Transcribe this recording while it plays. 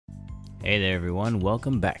Hey there everyone,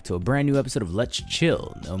 welcome back to a brand new episode of Let's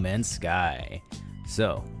Chill No Man's Sky.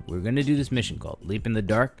 So, we're gonna do this mission called Leap in the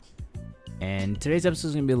Dark, and today's episode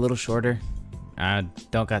is gonna be a little shorter. I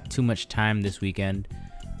don't got too much time this weekend.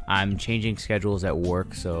 I'm changing schedules at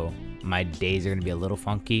work, so my days are gonna be a little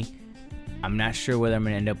funky. I'm not sure whether I'm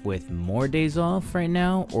gonna end up with more days off right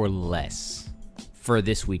now or less for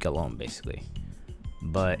this week alone, basically.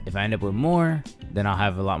 But if I end up with more, then I'll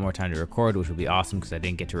have a lot more time to record, which will be awesome because I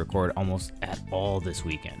didn't get to record almost at all this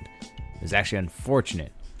weekend. It's actually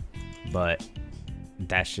unfortunate, but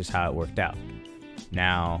that's just how it worked out.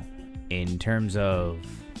 Now, in terms of,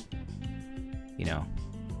 if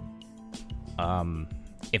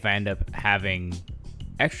I end up having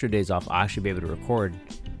extra days off, I'll actually be able to record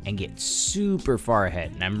and get super far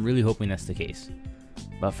ahead, and I'm really hoping that's the case.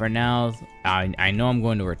 But for now, I know I'm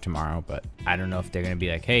going to work tomorrow, but I don't know if they're going to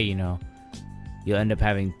be like, hey, you'll end up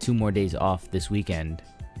having 2 more days off this weekend.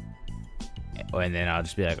 And then I'll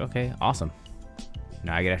just be like, okay, awesome.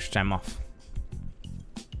 Now I get extra time off.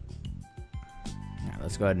 Now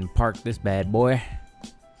let's go ahead and park this bad boy.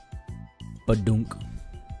 Badunk.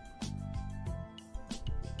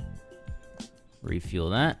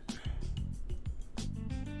 Refuel that.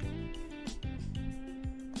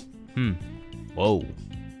 Whoa.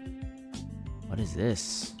 What is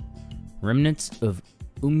this? Remnants of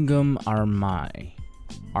Ungum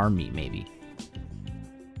Army, maybe.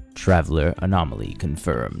 Traveler anomaly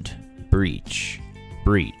confirmed. Breach.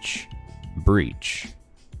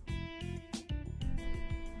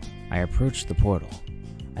 I approach the portal.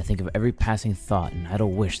 I think of every passing thought and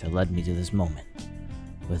idle wish that led me to this moment.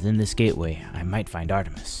 Within this gateway, I might find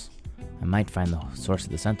Artemis. I might find the source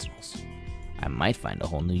of the Sentinels. I might find a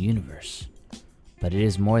whole new universe. But it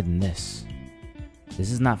is more than this.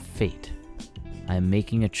 This is not fate. I am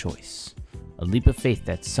making a choice. A leap of faith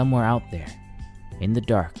that somewhere out there, in the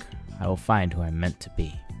dark, I will find who I'm meant to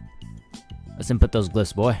be. Let's input those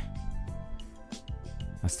glyphs, boy.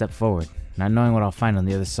 I step forward, not knowing what I'll find on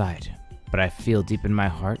the other side, but I feel deep in my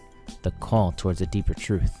heart the call towards a deeper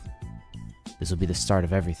truth. This will be the start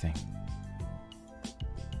of everything.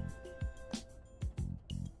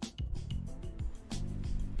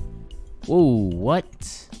 Whoa, what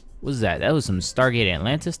was that? That was some Stargate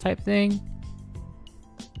Atlantis type thing?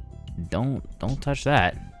 Don't touch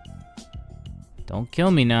that. Don't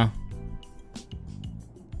kill me now.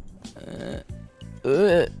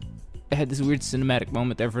 I had this weird cinematic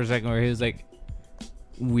moment there for a second where he was like,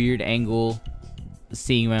 weird angle,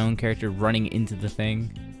 seeing my own character running into the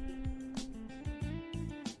thing.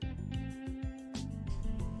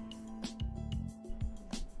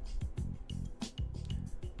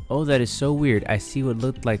 Oh, that is so weird. I see what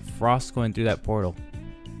looked like frost going through that portal.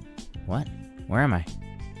 What? Where am I?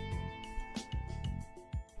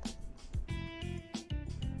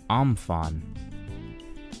 Omphon.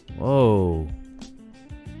 Whoa.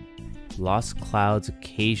 Lost clouds,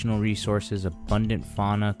 occasional resources, abundant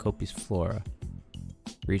fauna, copious flora.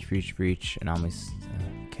 Breach, anomalies.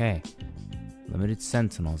 Okay. Limited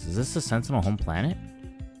sentinels. Is this a sentinel home planet?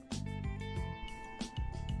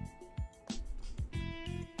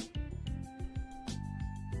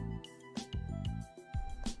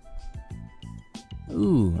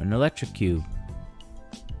 Ooh, an electric cube.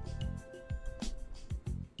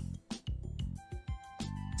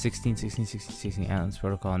 Sixteen. Atlas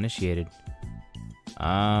protocol initiated.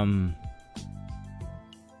 I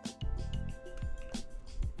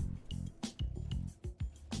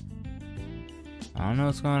don't know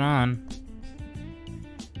what's going on.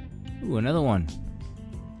 Ooh, another one.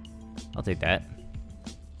 I'll take that.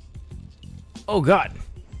 Oh God.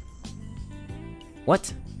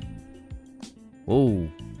 What? Whoa,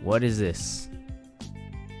 what is this?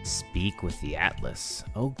 Speak with the Atlas.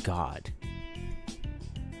 Oh God.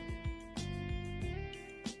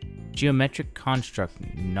 Geometric construct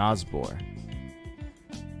Nosbor.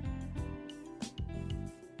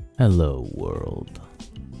 Hello, world.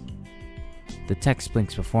 The text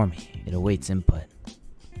blinks before me. It awaits input.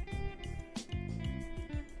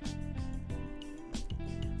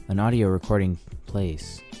 An audio recording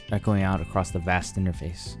plays, echoing out across the vast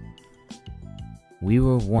interface. We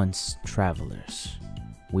were once travelers.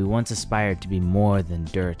 We once aspired to be more than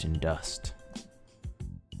dirt and dust.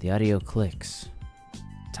 The audio clicks.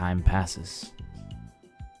 Time passes.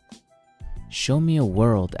 Show me a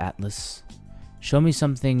world, Atlas. Show me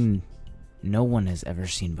something no one has ever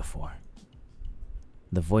seen before.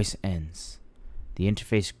 The voice ends. The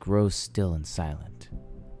interface grows still and silent.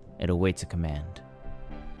 It awaits a command.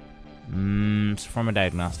 Perform a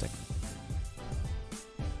diagnostic.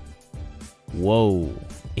 Whoa.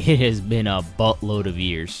 It has been a buttload of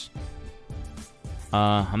years.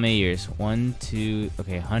 How many years? 1, 2,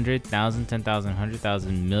 okay, 100,000, 10,000,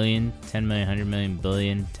 100,000, million, 10 million, 100 million,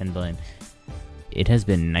 billion, 10 billion. It has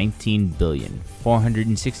been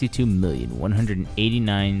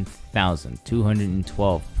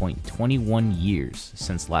 19,462,189,212.21 years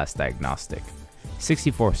since last diagnostic.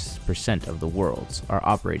 64% of the worlds are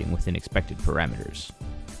operating within expected parameters.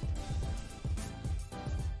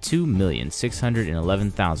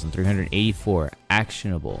 2,611,384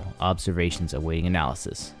 actionable observations awaiting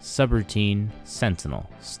analysis. Subroutine, sentinel,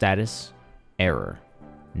 status, error,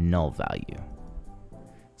 null value.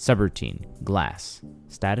 Subroutine, glass,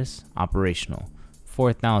 status, operational,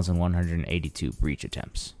 4,182 breach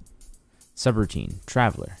attempts. Subroutine,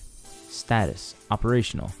 traveler, status,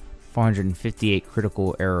 operational, 458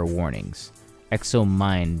 critical error warnings.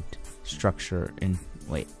 Exomind structure in,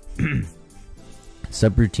 wait.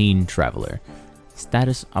 Subroutine traveler.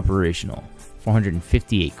 Status operational.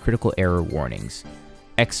 458 critical error warnings.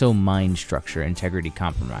 Exomind structure integrity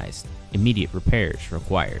compromised. Immediate repairs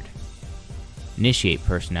required. Initiate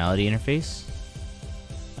personality interface.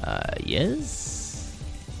 Yes.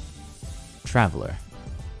 Traveler.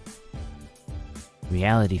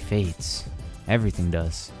 Reality fades. Everything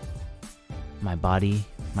does. My body,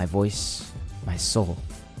 my voice, my soul.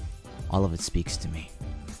 All of it speaks to me.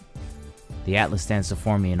 The Atlas stands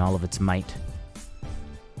before me in all of its might.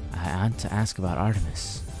 I want to ask about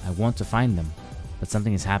Artemis. I want to find them, but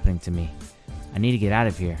something is happening to me. I need to get out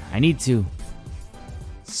of here. I need to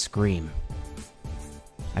scream.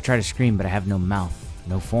 I try to scream, but I have no mouth,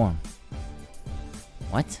 no form.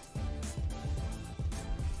 What?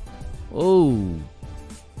 Oh,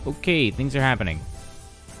 okay, things are happening.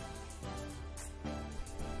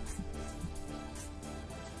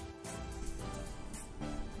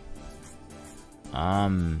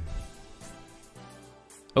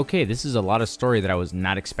 Okay, this is a lot of story that I was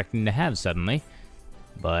not expecting to have suddenly,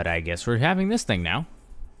 but I guess we're having this thing now.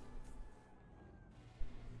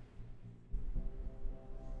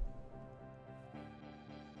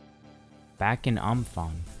 Back in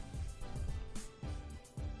Amphan.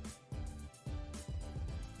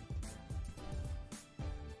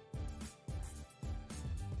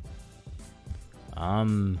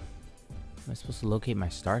 Am I supposed to locate my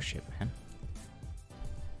starship, man?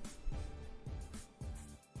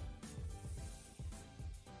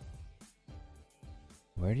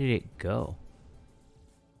 Where did it go?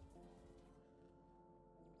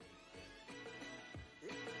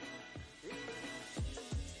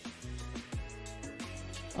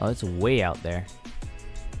 Oh, it's way out there.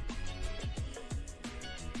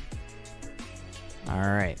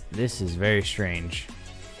 Alright, this is very strange.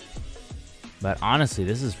 But honestly,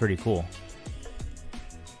 this is pretty cool.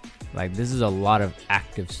 Like, this is a lot of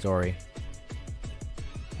active story.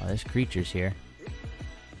 Oh, there's creatures here.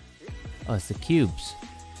 Oh, it's the cubes.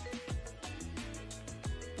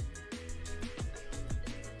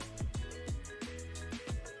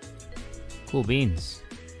 Cool beans.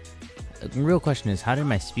 The real question is, how did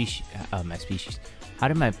my how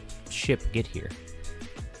did my ship get here?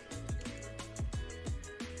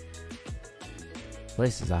 This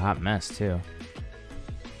place is a hot mess too.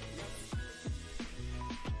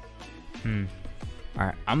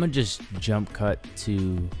 Alright, I'm gonna just jump cut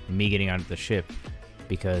to me getting onto the ship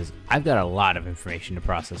because I've got a lot of information to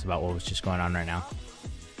process about what was just going on right now.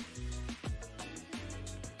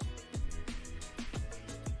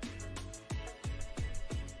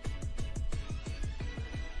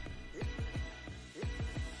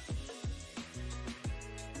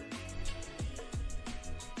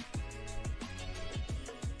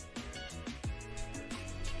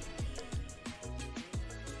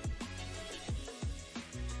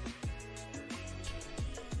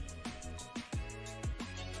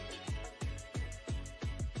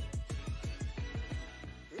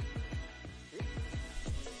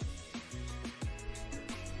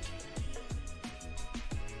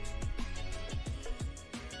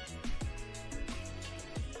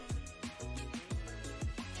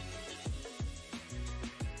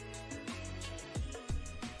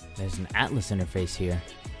 There's an Atlas interface here.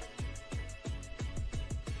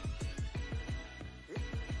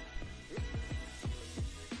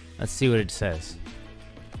 Let's see what it says.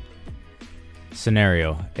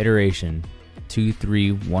 Scenario, iteration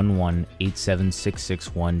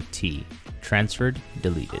 231187661T. Transferred,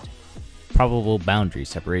 deleted. Probable boundary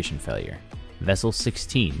separation failure. Vessel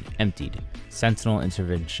 16, emptied. Sentinel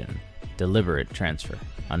intervention. Deliberate transfer,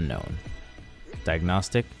 unknown.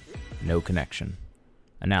 Diagnostic, no connection.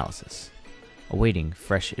 Analysis. Awaiting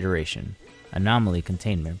fresh iteration. Anomaly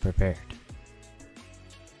containment prepared.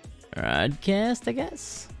 Broadcast, I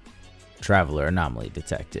guess? Traveler anomaly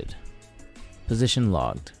detected. Position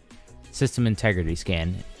logged. System integrity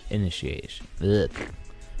scan initiation. Ugh.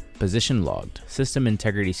 Position logged. System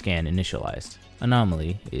integrity scan initialized.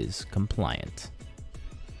 Anomaly is compliant.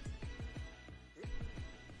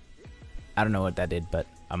 I don't know what that did, but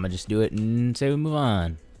I'm gonna just do it and say we move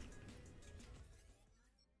on.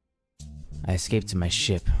 I escaped to my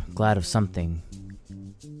ship, glad of something.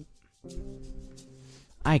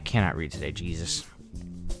 I cannot read today, Jesus.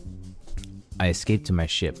 I escaped to my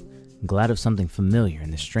ship, glad of something familiar in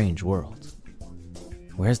this strange world.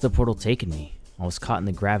 Where's the portal taken me? I was caught in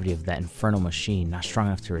the gravity of that infernal machine, not strong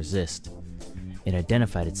enough to resist. It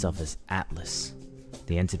identified itself as Atlas,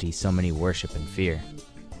 the entity so many worship and fear.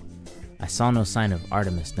 I saw no sign of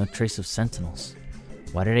Artemis, no trace of sentinels.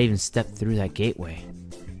 Why did I even step through that gateway?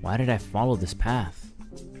 Why did I follow this path?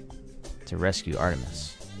 To rescue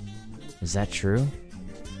Artemis. Is that true?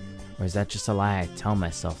 Or is that just a lie I tell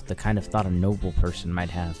myself, the kind of thought a noble person might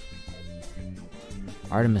have?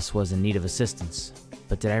 Artemis was in need of assistance,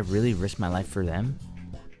 but did I really risk my life for them?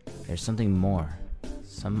 There's something more,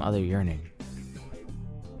 some other yearning.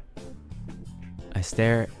 As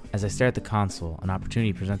I stare at the console, an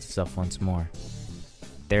opportunity presents itself once more.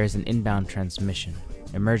 There is an inbound transmission,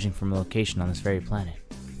 emerging from a location on this very planet.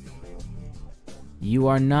 You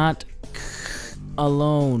are not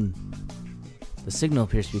alone. The signal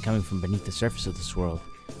appears to be coming from beneath the surface of this world,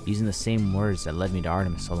 using the same words that led me to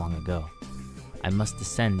Artemis so long ago. I must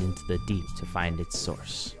descend into the deep to find its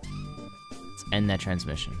source. Let's end that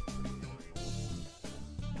transmission.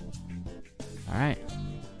 Alright.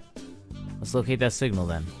 Let's locate that signal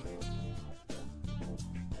then.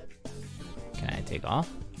 Can I take off?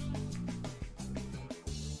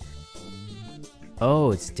 Oh,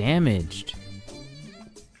 it's damaged.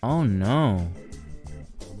 Oh no.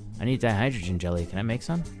 I need dihydrogen jelly. Can I make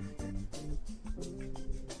some?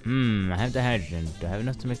 I have dihydrogen. Do I have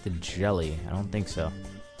enough to make the jelly? I don't think so.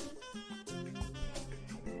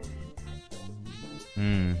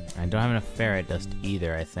 I don't have enough ferrite dust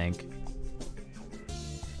either, I think.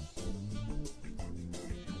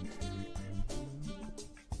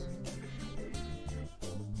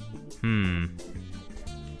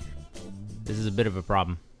 This is a bit of a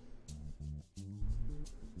problem.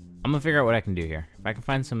 I'm gonna figure out what I can do here. If I can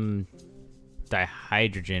find some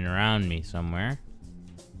dihydrogen around me somewhere.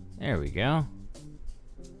 There we go.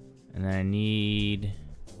 And then I need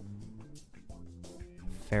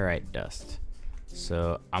ferrite dust.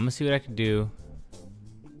 So I'm gonna see what I can do.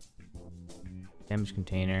 Damage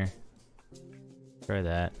container. Try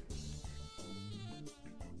that.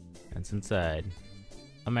 That's inside.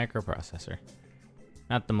 A microprocessor.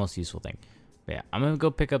 Not the most useful thing. But yeah, I'm gonna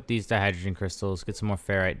go pick up these dihydrogen crystals, get some more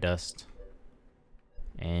ferrite dust,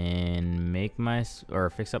 and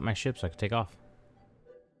fix up my ship so I can take off.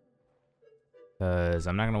 Cause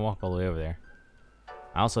I'm not gonna walk all the way over there.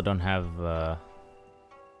 I also don't have the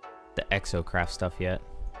exocraft stuff yet.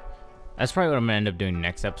 That's probably what I'm gonna end up doing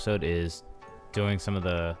next episode, is doing some of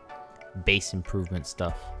the base improvement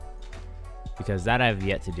stuff, because that I've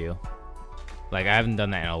yet to do. Like, I haven't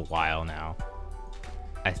done that in a while now.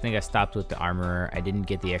 I think I stopped with the armorer. I didn't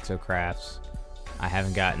get the exocrafts. I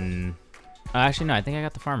haven't gotten... actually, no, I think I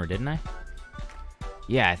got the farmer, didn't I?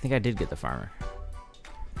 Yeah, I think I did get the farmer.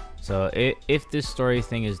 So, if this story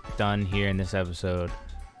thing is done here in this episode,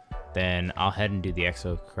 then I'll head and do the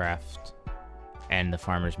exocraft and the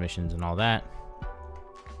farmer's missions and all that.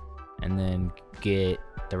 And then get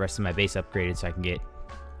the rest of my base upgraded so I can get,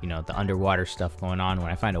 you know, the underwater stuff going on.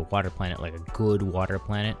 When I find a water planet, like a good water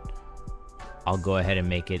planet, I'll go ahead and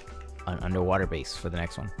make it an underwater base for the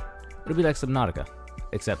next one. It'll be like Subnautica,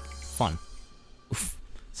 except fun. Oof.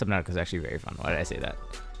 Subnautica is actually very fun. Why did I say that?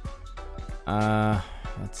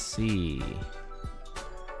 Let's see.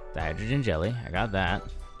 The hydrogen jelly, I got that.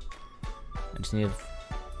 I just need a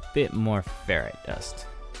bit more ferrite dust.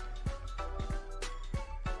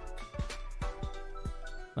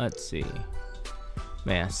 Let's see.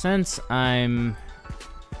 But yeah, since I'm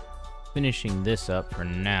finishing this up for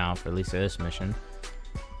now, for at least this mission,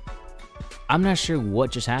 I'm not sure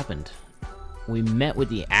what just happened. We met with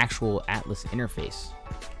the actual Atlas interface.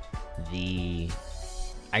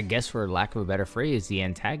 I guess for lack of a better phrase, the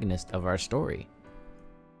antagonist of our story.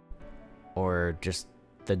 Or just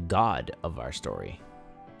the god of our story.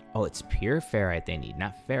 Oh, it's pure ferrite they need,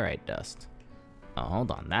 not ferrite dust. Oh,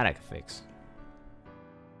 hold on, that I can fix.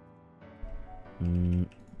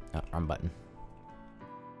 Oh, wrong button.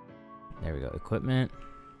 There we go. Equipment.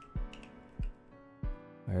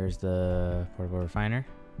 Where's the portable refiner?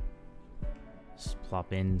 Just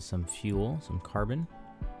plop in some fuel, some carbon,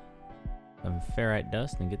 some ferrite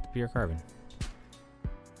dust, and get the pure carbon.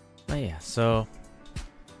 But yeah, so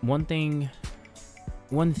one thing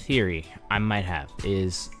one theory I might have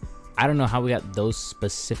is, I don't know how we got those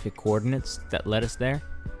specific coordinates that led us there,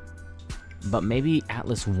 but maybe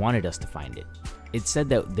Atlas wanted us to find it. It said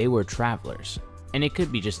that they were travelers, and it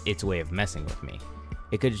could be just its way of messing with me.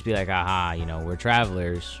 It could just be like, aha, you know, we're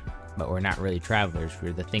travelers, but we're not really travelers.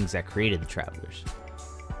 We're the things that created the travelers.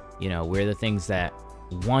 You know, we're the things that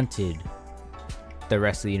wanted the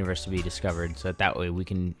rest of the universe to be discovered, so that way we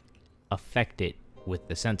can affect it with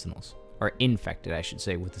the Sentinels, or infect it, I should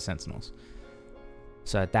say, with the Sentinels,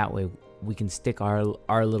 so that way we can stick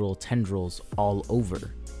our little tendrils all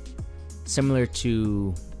over, similar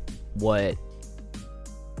to what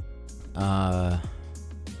oh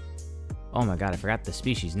my god, I forgot the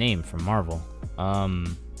species name from Marvel. I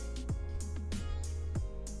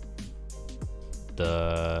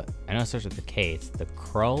know it starts with the K. It's the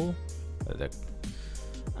Krull?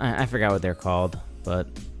 I forgot what they're called, but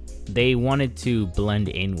they wanted to blend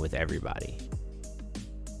in with everybody.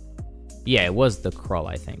 Yeah, it was the Krull,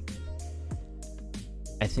 I think.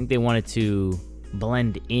 I think they wanted to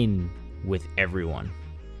blend in with everyone.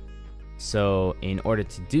 So in order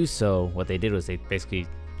to do so, what they did was they basically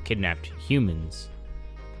kidnapped humans.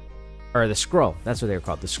 Or the Skrull, that's what they were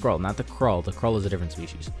called. The Skrull, not the Krull. The Krull is a different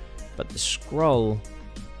species. But the Skrull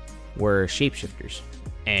were shapeshifters.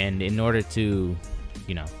 And in order to,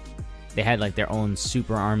 you know, they had like their own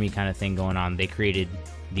super army kind of thing going on. They created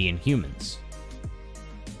the Inhumans.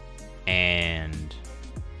 And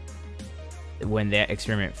when that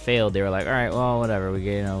experiment failed, they were like, all right, well, whatever. We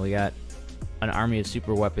got an army of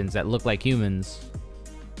super weapons that look like humans,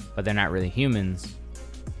 but they're not really humans,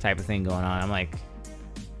 type of thing going on. I'm like,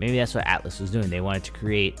 maybe that's what Atlas was doing. They wanted to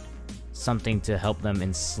create something to help them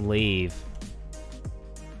enslave,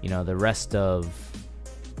 you know, the rest of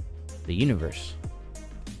the universe.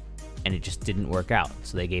 And it just didn't work out,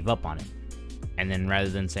 so they gave up on it. And then rather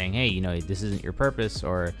than saying, hey, you know, this isn't your purpose,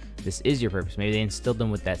 or this is your purpose, maybe they instilled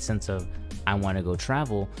them with that sense of, I want to go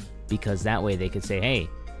travel, because that way they could say, hey,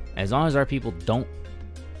 as long as our people don't,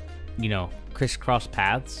 you know, crisscross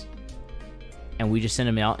paths, and we just send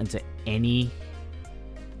them out into any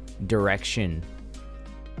direction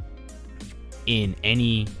in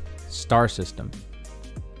any star system,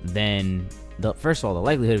 then first of all, the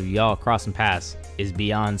likelihood of y'all crossing paths is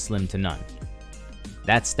beyond slim to none.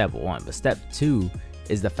 That's step one. But step two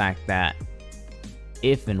is the fact that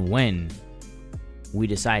if and when we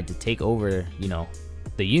decide to take over, you know,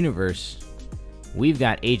 the universe, we've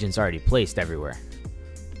got agents already placed everywhere.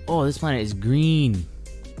 Oh, this planet is green.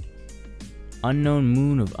 Unknown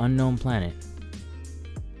moon of unknown planet.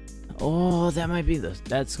 Oh, that might be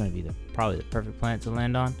that's gonna be probably the perfect planet to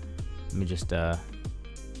land on. Let me just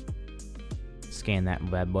scan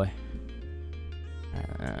that bad boy.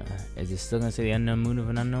 Is it still gonna say the unknown moon of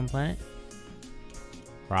an unknown planet?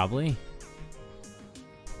 Probably.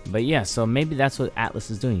 But yeah, so maybe that's what Atlas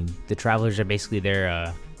is doing. The travelers are basically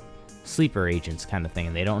their sleeper agents kind of thing,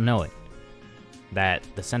 and they don't know it. That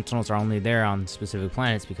the Sentinels are only there on specific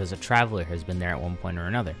planets because a traveler has been there at one point or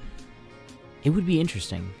another. It would be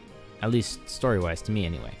interesting, at least story-wise to me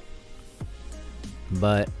anyway.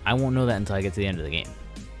 But I won't know that until I get to the end of the game.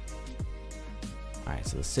 Alright,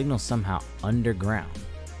 so the signal's somehow underground.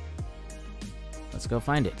 Let's go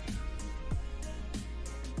find it.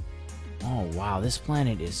 Oh wow, this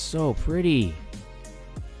planet is so pretty.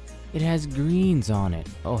 It has greens on it.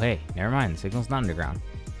 Oh hey, never mind, the signal's not underground.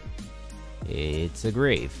 It's a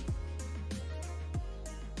grave.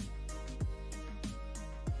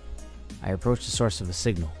 I approach the source of the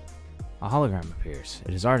signal. A hologram appears.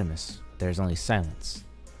 It is Artemis. There is only silence.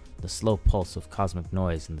 The slow pulse of cosmic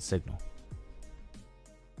noise in the signal.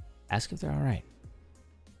 Ask if they're alright.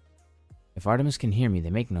 If Artemis can hear me, they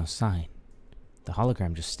make no sign. The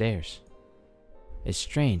hologram just stares. It's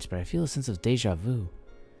strange, but I feel a sense of deja vu,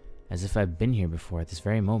 as if I've been here before at this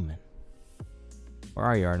very moment. Where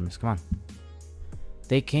are you, Artemis? Come on.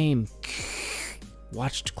 They came.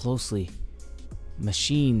 Watched closely.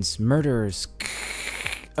 Machines, murderers.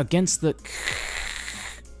 Against the...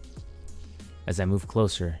 As I move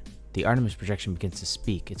closer, the Artemis projection begins to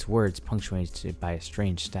speak, its words punctuated by a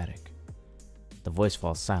strange static. The voice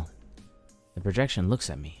falls silent. The projection looks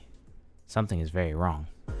at me. Something is very wrong.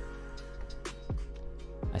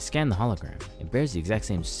 I scan the hologram. It bears the exact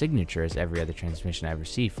same signature as every other transmission I've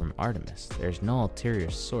received from Artemis. There is no ulterior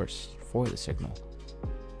source for the signal.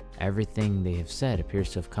 Everything they have said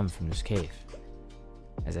appears to have come from this cave.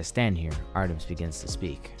 As I stand here, Artemis begins to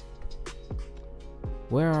speak.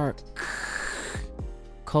 Where are...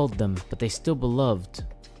 Culled them, but they still beloved.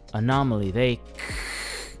 Anomaly, they...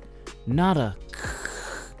 Nada.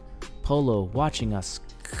 Polo, watching us.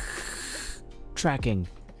 Tracking.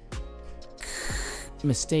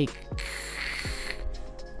 Mistake.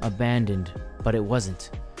 Abandoned, but it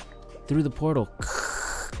wasn't. Through the portal.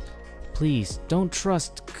 Please, don't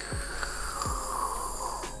trust.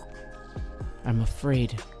 I'm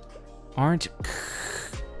afraid. Aren't.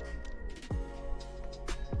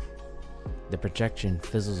 The projection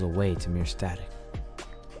fizzles away to mere static.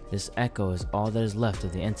 This echo is all that is left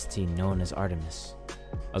of the entity known as Artemis,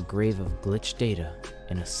 a grave of glitched data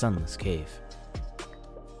in a sunless cave.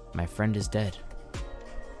 My friend is dead.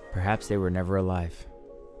 Perhaps they were never alive.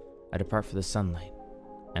 I depart for the sunlight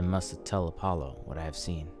and must tell Apollo what I have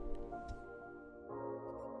seen.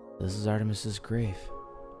 This is Artemis's grave.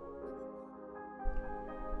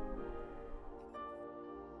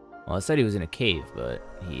 Well, I said he was in a cave, but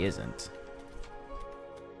he isn't.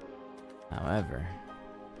 However,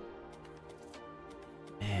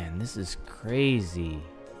 man, this is crazy.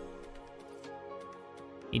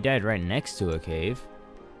 He died right next to a cave,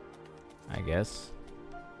 I guess.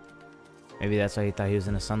 Maybe that's why he thought he was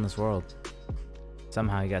in a sunless world.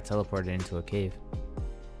 Somehow he got teleported into a cave.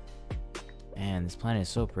 Man, this planet is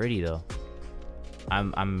so pretty though.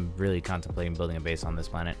 I'm really contemplating building a base on this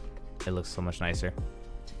planet. It looks so much nicer.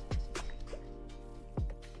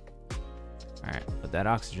 Alright, put that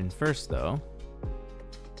oxygen first though.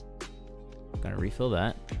 Gonna refill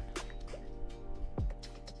that.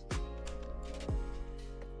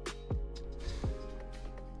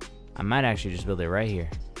 I might actually just build it right here.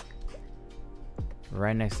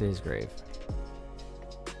 Right next to his grave.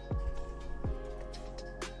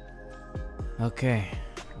 Okay,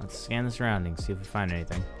 let's scan the surroundings, see if we find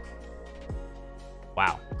anything.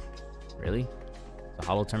 Wow. Really? The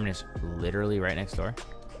hollow terminus literally right next door?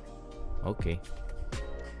 Okay.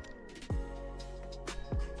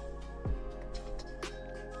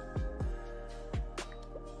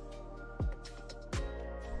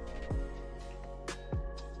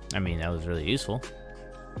 I mean, that was really useful.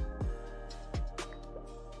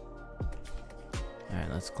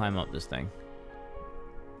 Alright, let's climb up this thing.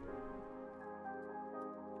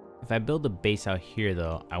 If I build a base out here,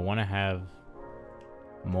 though, I want to have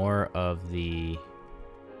more of the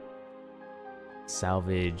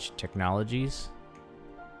salvage technologies,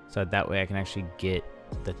 so that way I can actually get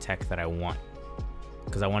the tech that I want.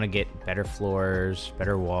 Because I want to get better floors,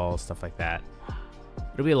 better walls, stuff like that.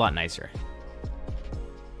 It'll be a lot nicer.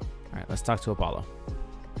 Alright, let's talk to Apollo.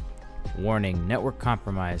 Warning, network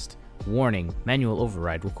compromised. Warning, manual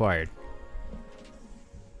override required.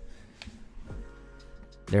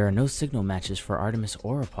 There are no signal matches for Artemis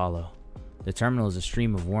or Apollo. The terminal is a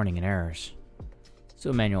stream of warning and errors.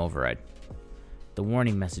 So manual override. The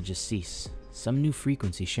warning messages cease. Some new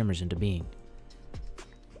frequency shimmers into being.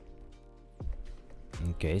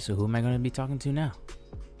 Okay, so who am I going to be talking to now?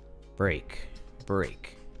 Break,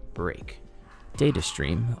 break, break. Data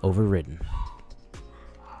stream overridden.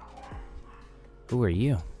 Who are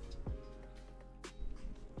you?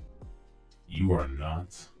 You are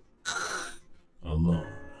not alone.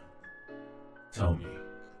 Tell me,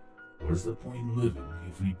 what is the point in living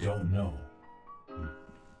if we don't know?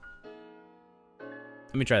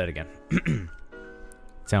 Let me try that again.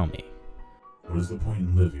 Tell me. What is the point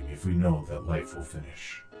in living if we know that life will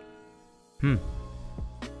finish?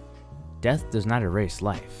 Death does not erase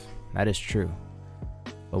life. That is true.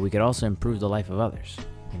 But we could also improve the life of others.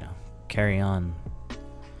 You know, carry on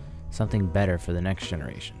something better for the next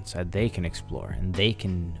generation so that they can explore and they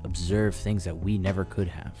can observe things that we never could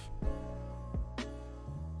have.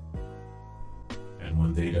 And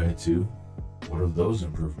when they die too, what of those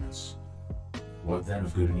improvements? What then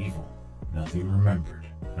of good and evil? Nothing remembered,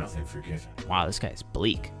 nothing forgiven. Wow, this guy's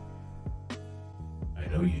bleak. I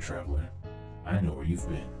know you, traveler. I know where you've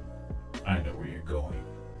been. I know where you're going.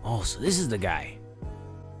 Oh, so this is the guy.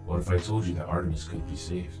 What if I told you that Artemis could be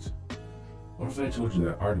saved? What if I told you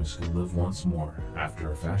that Artemis could live once more,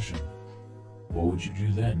 after a fashion? What would you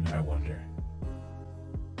do then, I wonder?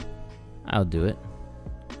 I'll do it.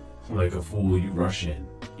 Like a fool, you rush in,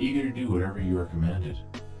 eager to do whatever you are commanded.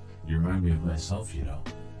 You remind me of myself, you know.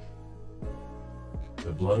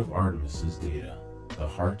 The blood of Artemis is data. The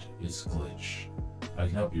heart is glitch. I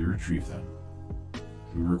can help you retrieve them.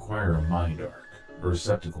 We require a mind arc, a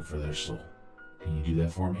receptacle for their soul. Can you do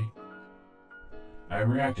that for me? I am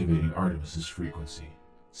reactivating Artemis's frequency.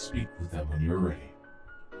 Speak with them when you're ready.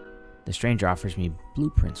 The stranger offers me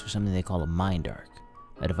blueprints for something they call a mind arc,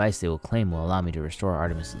 a device they will claim will allow me to restore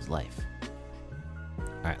Artemis's life.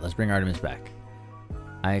 Alright, let's bring Artemis back.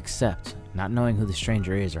 I accept, not knowing who the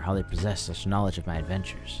stranger is or how they possess such knowledge of my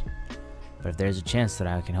adventures. But if there's a chance that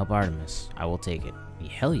I can help Artemis, I will take it.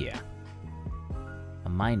 Hell yeah. A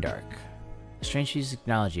mind arc. A strange piece of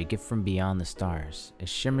technology, a gift from beyond the stars. It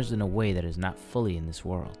shimmers in a way that is not fully in this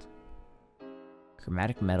world.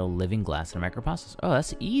 Chromatic metal, living glass, and a microprocessor. Oh,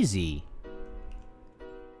 that's easy.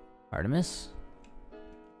 Artemis?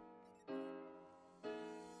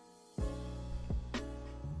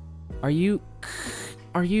 Are you...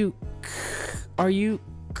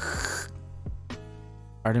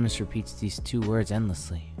 Artemis repeats these two words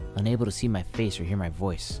endlessly, unable to see my face or hear my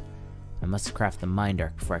voice. I must craft the mind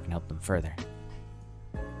arc before I can help them further.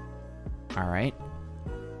 Alright.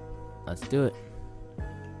 Let's do it.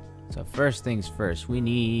 So first things first, we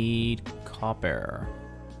need copper.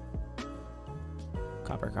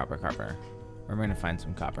 Copper. Where am I gonna find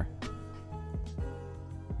some copper?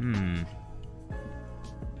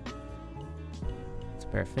 It's a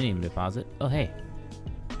paraffinium deposit. Oh, hey.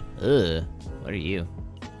 Ugh. What are you?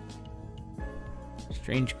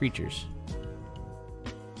 Strange creatures.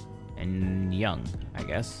 And young, I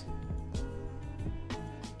guess.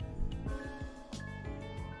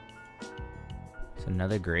 It's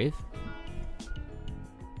another grave?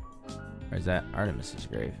 Or is that Artemis's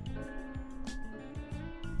grave?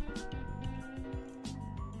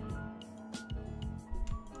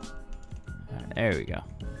 There we go.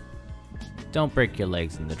 Don't break your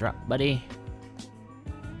legs in the drop, buddy.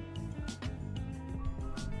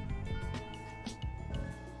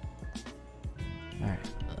 Alright,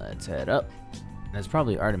 let's head up. That's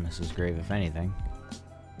probably Artemis's grave, if anything.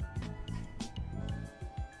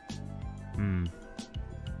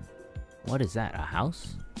 What is that? A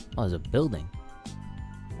house? Oh, it's a building.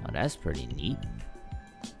 Oh, that's pretty neat.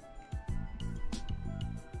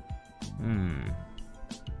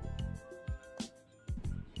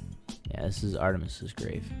 Yeah, this is Artemis's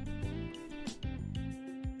grave.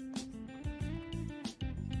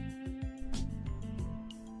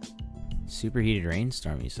 Superheated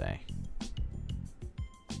rainstorm, you say?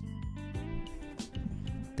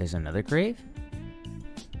 There's another grave?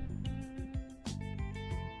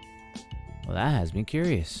 Well, that has me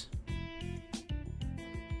curious.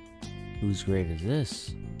 Whose grave is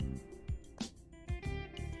this?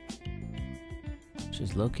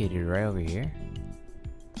 Just located right over here.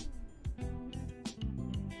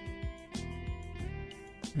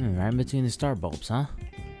 Right in between the star bulbs, huh?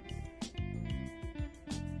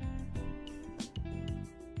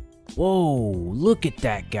 Whoa, look at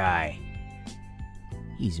that guy.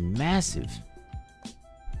 He's massive.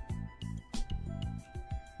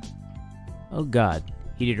 Oh god.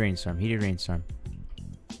 Heated rainstorm, heated rainstorm.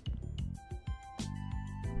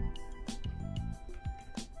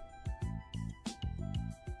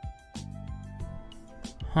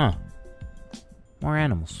 Huh. More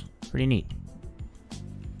animals. Pretty neat.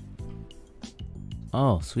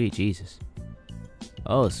 Oh, sweet Jesus.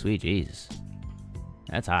 Oh, sweet Jesus.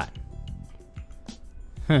 That's hot.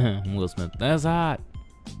 Will Smith. That's hot.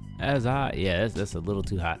 That's hot. Yeah, that's a little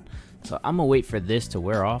too hot. So I'm gonna wait for this to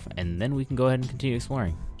wear off, and then we can go ahead and continue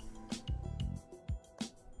exploring.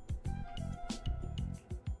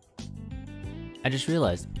 I just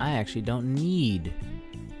realized I actually don't need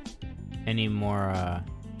any more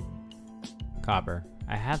copper.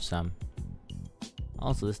 I have some.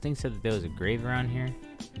 Also, this thing said that there was a grave around here,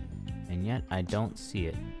 and yet I don't see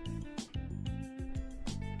it.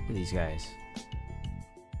 Look at these guys.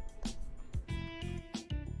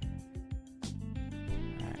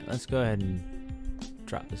 Alright, let's go ahead and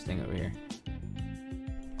drop this thing over here.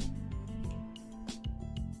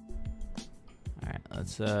 Alright,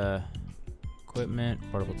 let's equipment,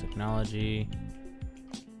 portable technology.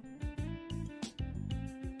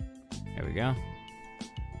 There we go.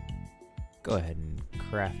 Go ahead and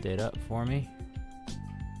craft it up for me.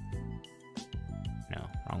 No,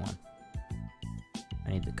 wrong one.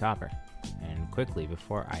 I need the copper. And quickly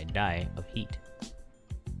before I die of heat.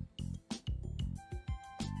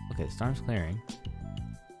 Okay, the storm's clearing.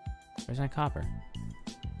 Where's my copper?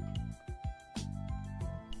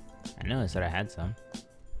 I noticed that I had some.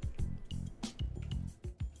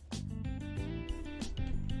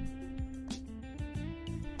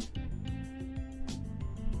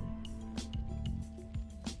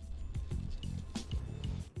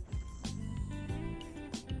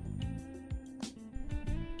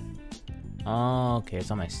 Oh, okay, it's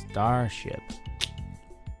on my starship.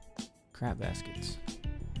 Crap baskets.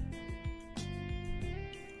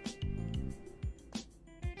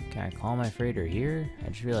 Can I call my freighter here? I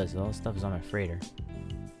just realized all this stuff is on my freighter.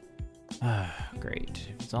 Ah, great.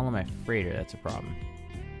 If it's all on my freighter, that's a problem.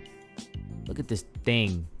 Look at this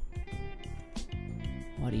thing.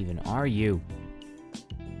 What even are you?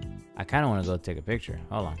 I kind of want to go take a picture.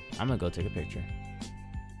 Hold on. I'm going to go take a picture.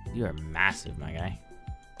 You are massive, my guy.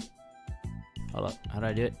 Hold up. How do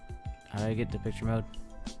I do it? How do I get to picture mode?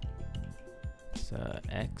 It's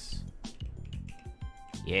X.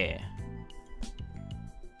 Yeah.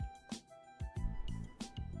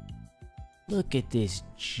 Look at this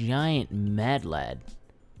giant mad lad.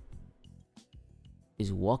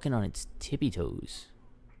 Is walking on its tippy toes.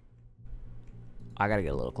 I gotta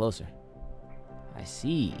get a little closer. I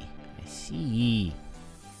see. I see.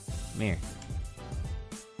 Come here.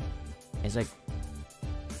 It's like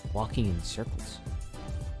walking in circles.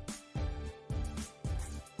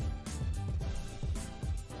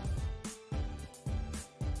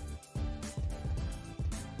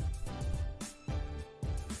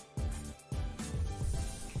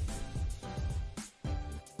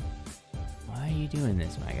 Why are you doing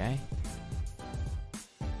this, my guy?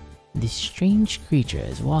 This strange creature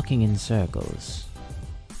is walking in circles.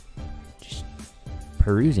 Just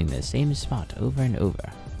perusing the same spot over and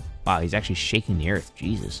over. Wow, he's actually shaking the earth.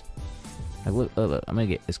 Jesus. Like, look, look, I'm gonna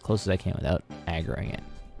get as close as I can without aggroing it.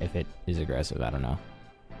 If it is aggressive, I don't know.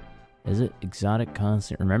 Is it exotic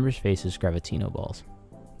constant? Remembers faces, Gravitino balls.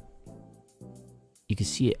 You can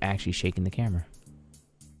see it actually shaking the camera.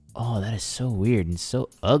 Oh, that is so weird and so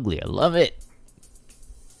ugly. I love it.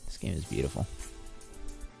 This game is beautiful.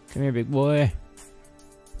 Come here, big boy.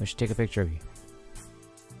 I should take a picture of you.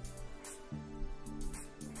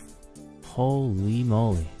 Holy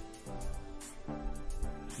moly.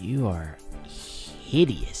 You are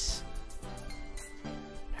hideous.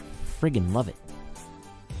 I friggin' love it.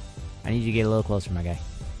 I need you to get a little closer, my guy.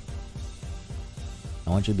 I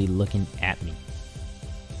want you to be looking at me.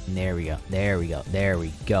 And there we go. There we go. There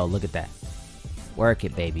we go. Look at that. Work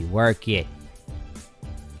it, baby. Work it.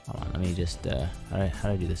 Hold on. Let me just, how do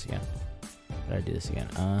I do this again? How do I do this again?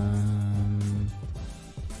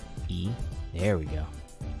 E. There we go.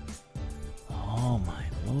 Oh my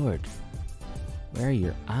lord. Where are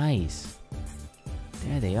your eyes?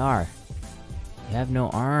 There they are. You have no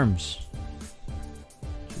arms.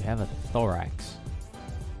 You have a thorax.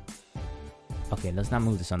 Okay, let's not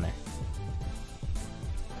move the sun there.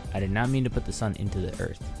 I did not mean to put the sun into the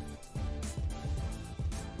earth.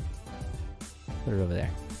 Put it over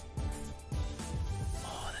there.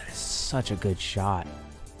 Oh, that is such a good shot.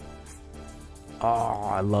 Oh,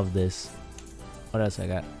 I love this. What else I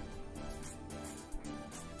got?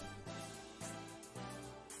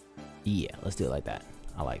 Yeah, let's do it like that.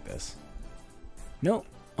 I like this. Nope.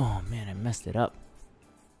 Oh man, I messed it up.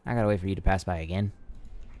 I gotta wait for you to pass by again.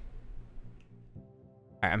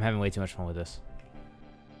 Alright, I'm having way too much fun with this.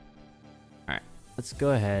 Alright, let's go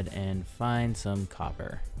ahead and find some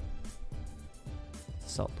copper.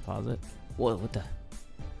 Salt deposit. Whoa, what the? Is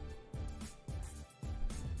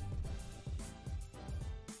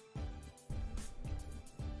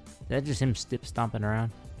that just him stomping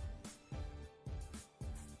around?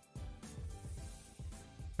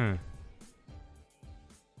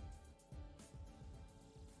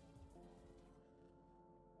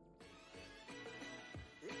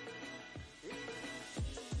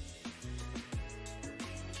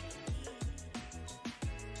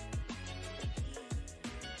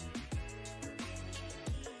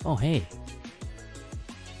 Oh, hey.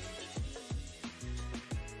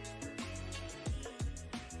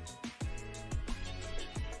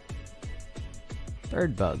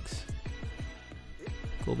 Bird bugs.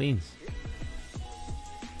 Cool beans.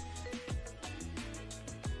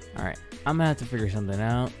 Alright, I'm gonna have to figure something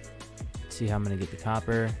out. See how I'm gonna get the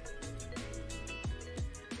copper.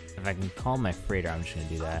 If I can call my freighter, I'm just gonna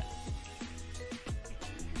do that.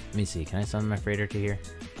 Let me see, can I summon my freighter to here?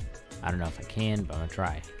 I don't know if I can, but I'm gonna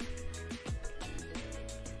try.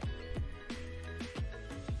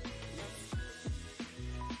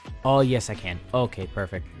 Oh, yes, I can. Okay,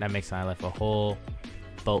 perfect. That makes my life a whole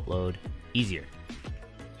boatload easier.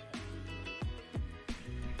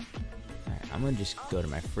 Alright, I'm gonna just go to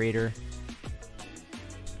my freighter.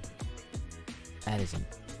 That is an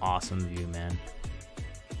awesome view, man.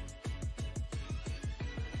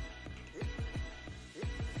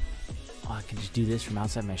 Oh, I can just do this from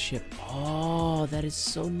outside my ship. Oh, that is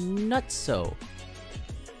so nutso.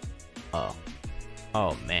 Oh.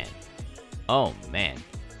 Oh, man. Oh, man.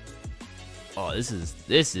 Oh, this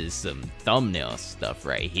is some thumbnail stuff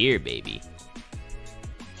right here, baby.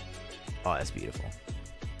 Oh, that's beautiful.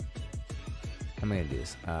 How am I gonna do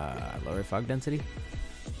this? Lower fog density?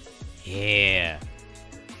 Yeah.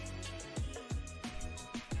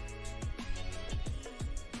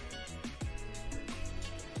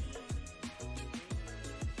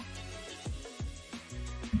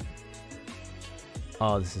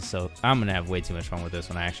 Oh, this is so... I'm gonna have way too much fun with this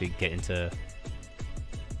when I actually get into...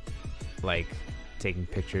 like taking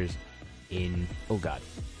pictures in, oh god,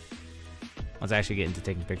 Once I actually get into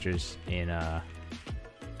taking pictures in,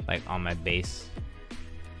 like on my base.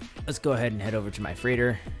 Let's go ahead and head over to my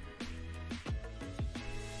freighter.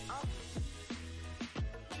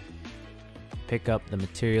 Pick up the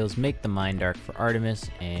materials, make the mind arc for Artemis,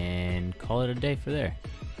 and call it a day for there.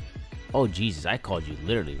 Oh Jesus, I called you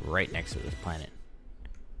literally right next to this planet.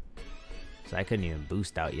 So I couldn't even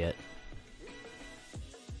boost out yet.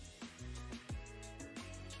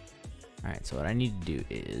 Alright, so what I need to do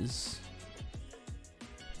is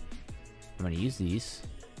I'm gonna use these.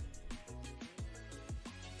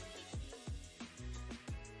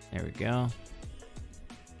 There we go.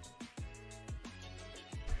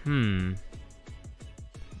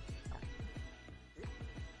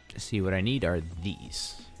 To see what I need are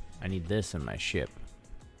these. I need this in my ship.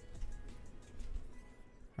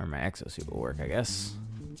 Or my exosuit will work, I guess.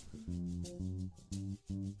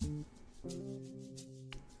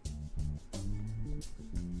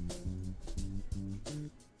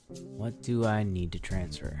 What do I need to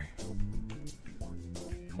transfer?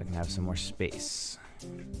 So I can have some more space.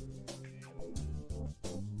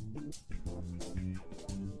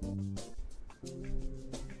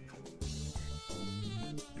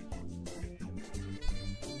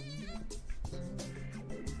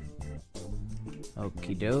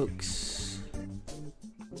 Okie dokes.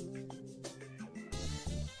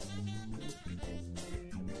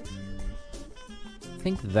 I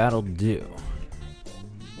think that'll do.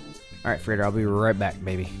 Alright, freighter, I'll be right back,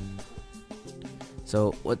 baby.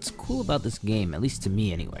 So, what's cool about this game, at least to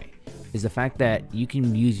me anyway, is the fact that you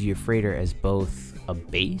can use your freighter as both a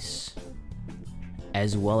base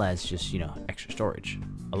as well as just, you know, extra storage,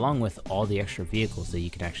 along with all the extra vehicles that you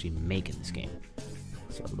can actually make in this game.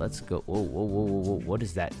 So let's go. Whoa, whoa, whoa, whoa, whoa. What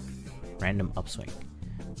is that? Random upswing.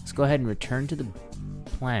 Let's go ahead and return to the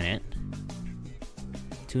planet.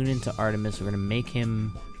 Tune into Artemis. We're going to make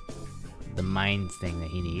him the mind thing that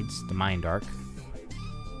he needs, the mind arc.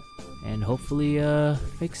 And hopefully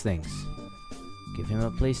fix things. Give him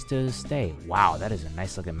a place to stay. Wow, that is a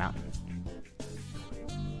nice looking mountain.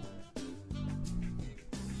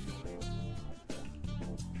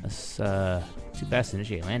 That's too fast to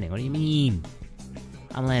initiate landing. What do you mean?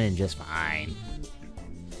 I'm landing just fine.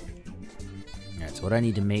 Alright, so what I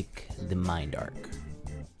need to make the mind arc.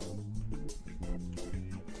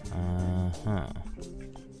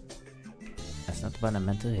 That's not the button I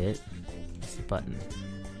meant to hit. That's the button.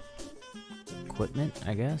 Equipment,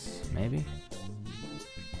 I guess? Maybe?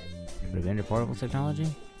 Would have been under portable technology?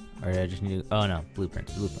 Or did I just need to... Oh no,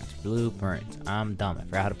 blueprints. I'm dumb. I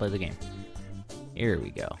forgot how to play the game. Here we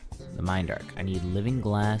go. The mind arc. I need living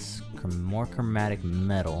glass, more chromatic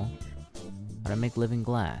metal. How do I make living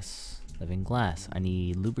glass? Living glass. I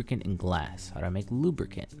need lubricant and glass. How do I make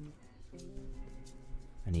lubricant?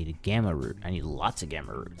 I need a gamma root. I need lots of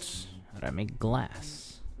gamma roots. How do I make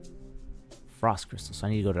glass? Frost crystal. So I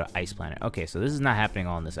need to go to the ice planet. Okay, so this is not happening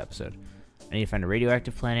all in this episode. I need to find a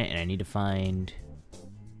radioactive planet, and I need to find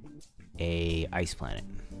a ice planet.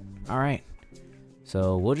 Alright.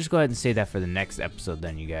 So we'll just go ahead and say that for the next episode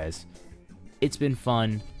then, you guys. It's been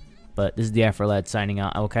fun, but this is the Afro Lad signing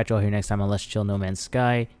out. I will catch you all here next time on Let's Chill No Man's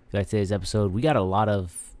Sky. If you like today's episode, we got a lot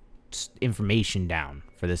of information down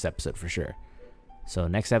for this episode for sure. So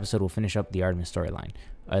next episode, we'll finish up the Artemis storyline.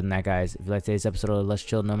 Other than that, guys, if you like today's episode of Let's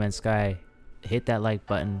Chill No Man's Sky, hit that like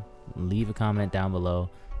button, leave a comment down below.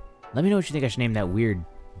 Let me know what you think I should name that weird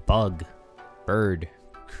bug, bird,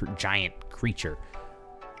 giant creature.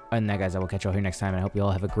 Other than that, guys, I will catch you all here next time, and I hope you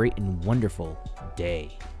all have a great and wonderful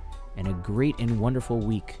day and a great and wonderful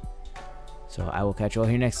week. So I will catch you all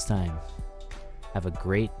here next time. Have a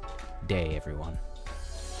great day, everyone.